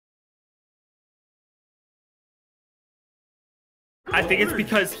I think it's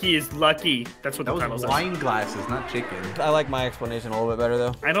because he is lucky. That's what the title says. Wine glasses, not chicken. I like my explanation a little bit better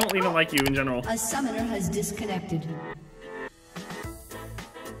though. I don't even like you in general. A summoner has disconnected.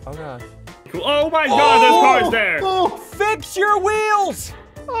 Oh gosh. Cool. Oh my God, there's cars there. Fix your wheels!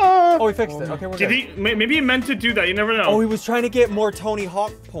 Oh, he fixed it. Okay, we're good. Maybe he meant to do that. You never know. Oh, he was trying to get more Tony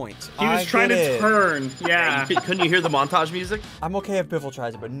Hawk points. He was trying to turn. Yeah. Couldn't you hear the montage music? I'm okay if Biffle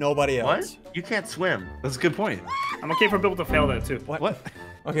tries it, but nobody else. What? You can't swim. That's a good point. I'm okay for people to fail that too. What?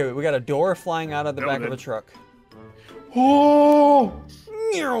 Okay, we got a door flying out of the back of a truck. Oh!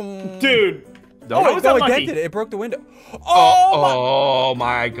 Dude. Oh, it dented it. It broke the window. Oh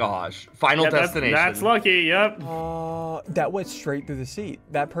my gosh. Final destination. That's lucky, yep. That went straight through the seat.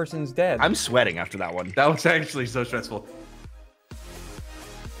 That person's dead. I'm sweating after that one. That was actually so stressful.